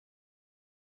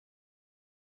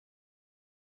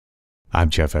I'm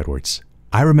Geoff Edwards.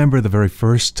 I remember the very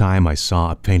first time I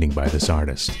saw a painting by this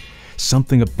artist.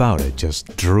 Something about it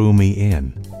just drew me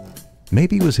in.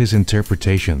 Maybe it was his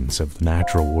interpretations of the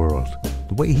natural world.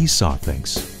 The way he saw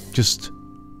things just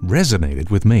resonated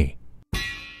with me.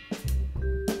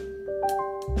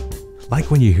 Like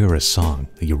when you hear a song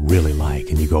that you really like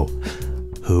and you go,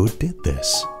 who did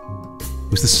this?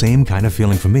 It was the same kind of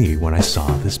feeling for me when I saw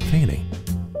this painting.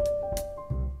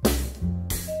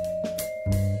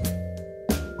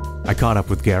 I caught up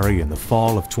with Gary in the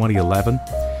fall of 2011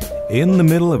 in the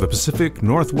middle of a Pacific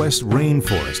Northwest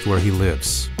rainforest where he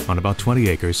lives on about 20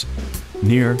 acres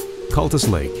near Cultus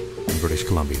Lake in British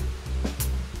Columbia.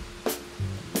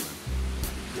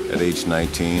 At age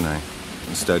 19, I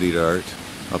studied art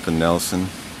up in Nelson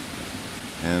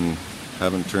and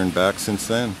haven't turned back since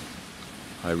then.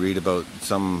 I read about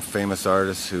some famous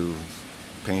artists who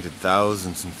painted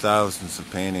thousands and thousands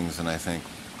of paintings, and I think,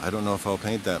 I don't know if I'll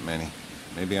paint that many.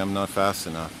 Maybe I'm not fast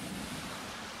enough.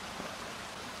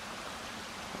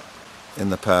 In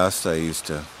the past, I used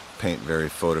to paint very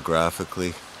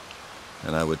photographically,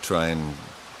 and I would try and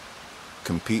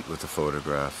compete with the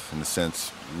photograph, in a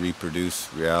sense,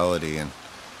 reproduce reality. And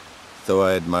though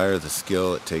I admire the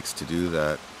skill it takes to do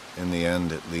that, in the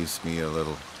end it leaves me a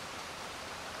little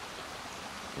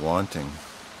wanting,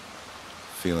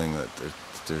 feeling that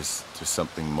there's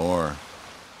something more.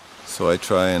 So I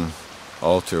try and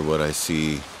alter what I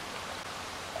see,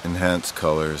 enhance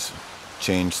colors,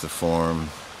 change the form,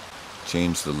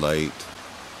 change the light.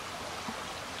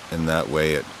 In that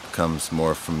way it comes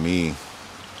more from me.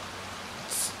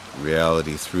 It's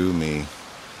reality through me,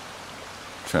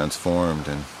 transformed,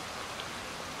 and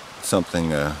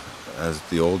something as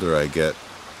the older I get,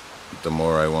 the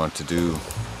more I want to do.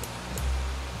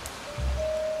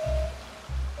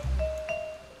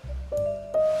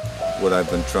 What I've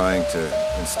been trying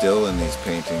to instill in these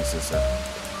paintings is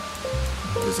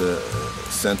a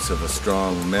sense of a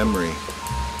strong memory.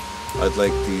 I'd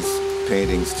like these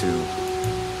paintings to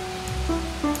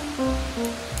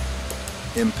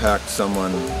impact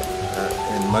someone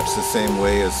in much the same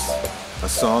way as a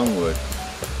song would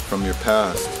from your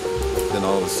past. Then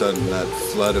all of a sudden that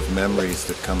flood of memories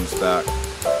that comes back,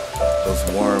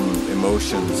 those warm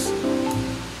emotions,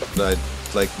 I'd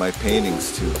like my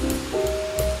paintings to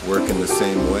work in the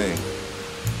same way.